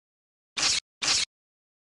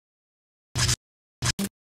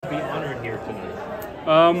Be honored here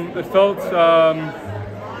tonight. It felt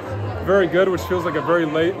very good, which feels like a very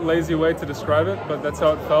lazy way to describe it, but that's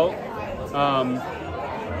how it felt.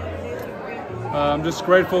 I'm just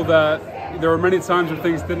grateful that there were many times where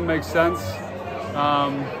things didn't make sense,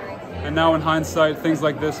 and now in hindsight, things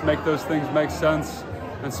like this make those things make sense.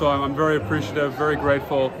 And so I'm very appreciative, very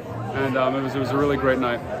grateful, and it was a really great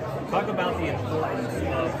night. Talk about the importance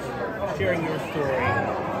of sharing your story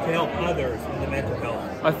to help others with the mental health.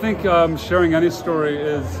 I think sharing any story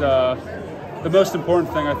is the most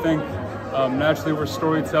important thing. I think naturally we're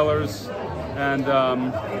storytellers, and I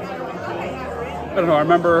don't know, I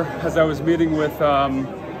remember as I was meeting with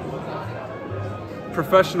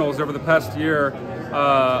professionals over the past year,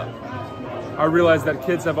 I realized that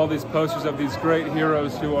kids have all these posters of these great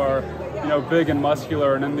heroes who are, you know, big and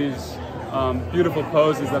muscular and in these beautiful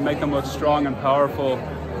poses that make them look strong and powerful.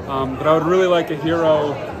 But I would really like a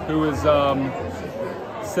hero who is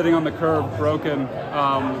sitting on the curb, broken,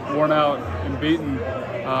 worn out, and beaten.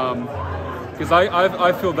 Because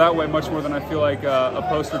I feel that way much more than I feel like a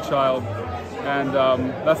poster child. And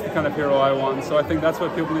that's the kind of hero I want. So I think that's why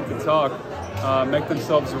people need to talk, make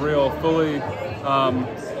themselves real, fully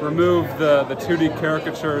remove the 2D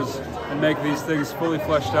caricatures and make these things fully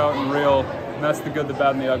fleshed out and real. And that's the good, the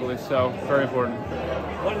bad, and the ugly. So very important.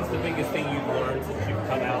 What is the biggest thing you've learned since you've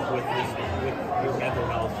come out with your mental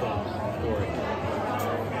health story?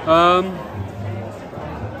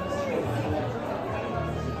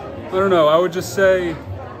 I don't know. I would just say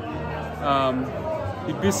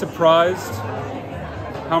you'd be surprised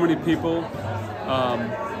how many people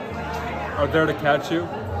are there to catch you,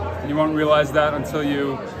 and you won't realize that until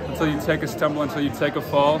you take a stumble, until you take a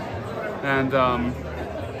fall. And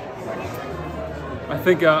I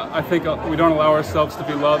think we don't allow ourselves to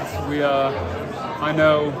be loved. I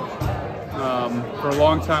know for a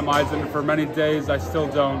long time I didn't. For many days I still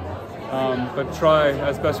don't. But try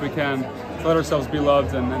as best we can to let ourselves be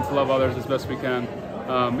loved and to love others as best we can.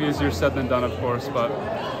 Easier said than done, of course, but.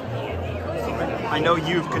 I know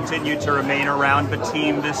you've continued to remain around the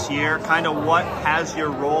team this year. Kind of what has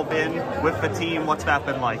your role been with the team? What's that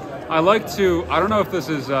been like? I don't know if this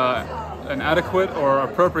is an adequate or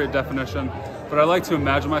appropriate definition, but I like to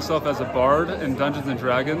imagine myself as a bard in Dungeons and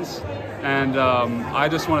Dragons. And I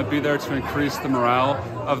just want to be there to increase the morale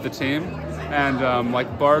of the team. And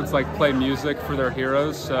like bards like play music for their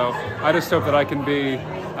heroes, so I just hope that I can be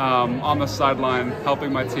on the sideline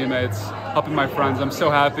helping my teammates, helping my friends. I'm so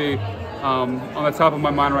happy. On the top of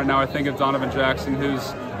my mind right now, I think of Donovan Jackson,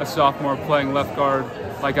 who's a sophomore playing left guard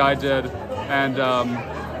like I did, and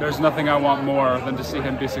there's nothing I want more than to see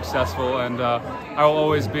him be successful. And I will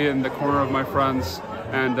always be in the corner of my friends.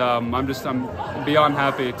 And I'm beyond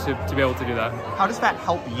happy to be able to do that. How does that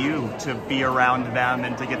help you to be around them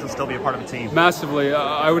and to get to still be a part of the team? Massively.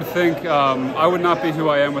 I would think I would not be who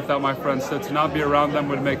I am without my friends, so to not be around them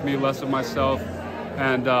would make me less of myself.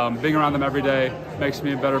 And being around them every day makes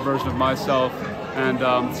me a better version of myself and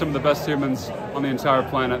some of the best humans on the entire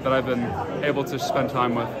planet that I've been able to spend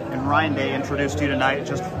time with. And Ryan Day introduced you tonight.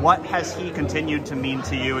 Just what has he continued to mean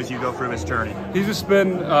to you as you go through his journey? He's just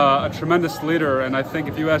been a tremendous leader, and I think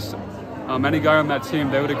if you ask any guy on that team,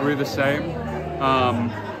 they would agree the same.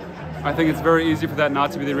 I think it's very easy for that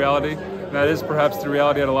not to be the reality. That is perhaps the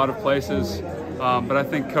reality at a lot of places, but I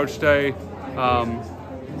think Coach Day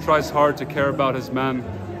tries hard to care about his men,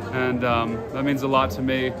 and that means a lot to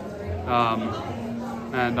me.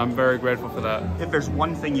 And I'm very grateful for that. If there's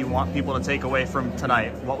one thing you want people to take away from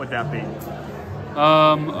tonight, what would that be?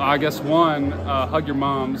 I guess one, hug your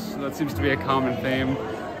moms. That seems to be a common theme.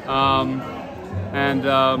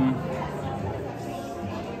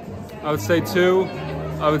 I would say two,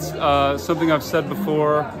 something I've said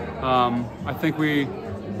before, I think we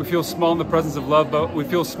feel small in the presence of love, but we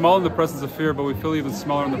feel small in the presence of fear, but we feel even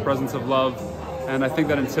smaller in the presence of love. And I think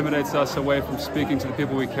that intimidates us away from speaking to the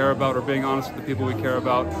people we care about or being honest with the people we care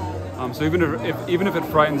about. So even if it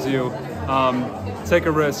frightens you, take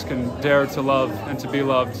a risk and dare to love and to be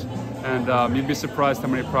loved. And you'd be surprised how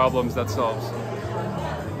many problems that solves.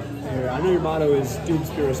 I know your motto is Doom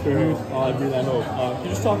Spiro Spiro, Breathe I Hope. Can you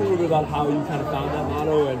just talk a little bit about how you kind of found that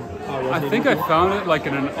motto and how it resonated? I think I found it like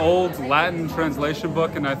in an old Latin translation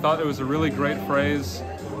book, and I thought it was a really great phrase.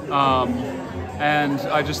 And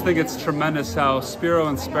I just think it's tremendous how Spiro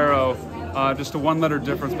and Sparrow, just a one-letter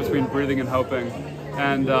difference between breathing and hoping.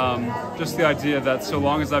 And just the idea that so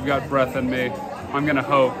long as I've got breath in me, I'm going to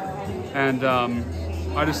hope. And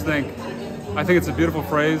I think it's a beautiful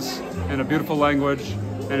phrase and a beautiful language,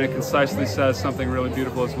 and it concisely says something really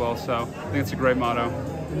beautiful as well. So I think it's a great motto.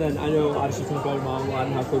 And then I know obviously you talked about your mom a lot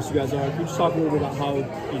and how close you guys are. Can you just talk a little bit about how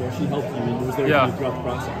she helped you and was there for you throughout the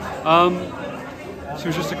process? She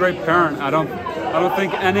was just a great parent. I don't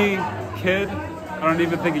think any kid, I don't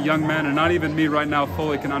even think a young man, and not even me right now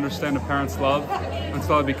fully can understand a parent's love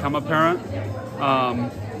until I become a parent.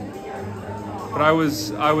 But I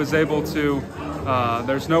was able to.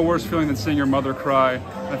 There's no worse feeling than seeing your mother cry.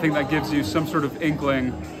 I think that gives you some sort of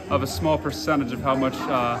inkling of a small percentage of how much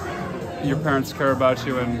your parents care about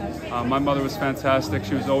you. And my mother was fantastic.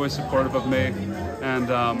 She was always supportive of me, and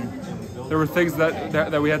there were things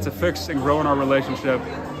that we had to fix and grow in our relationship.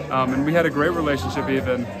 And we had a great relationship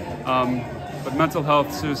even. But mental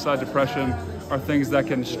health, suicide, depression are things that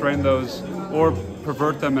can strain those or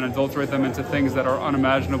pervert them and adulterate them into things that are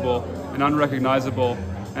unimaginable and unrecognizable.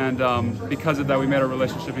 And because of that, we made our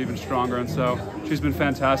relationship even stronger. And so she's been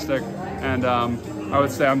fantastic. And I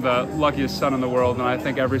would say I'm the luckiest son in the world, and I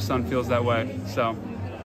think every son feels that way. So.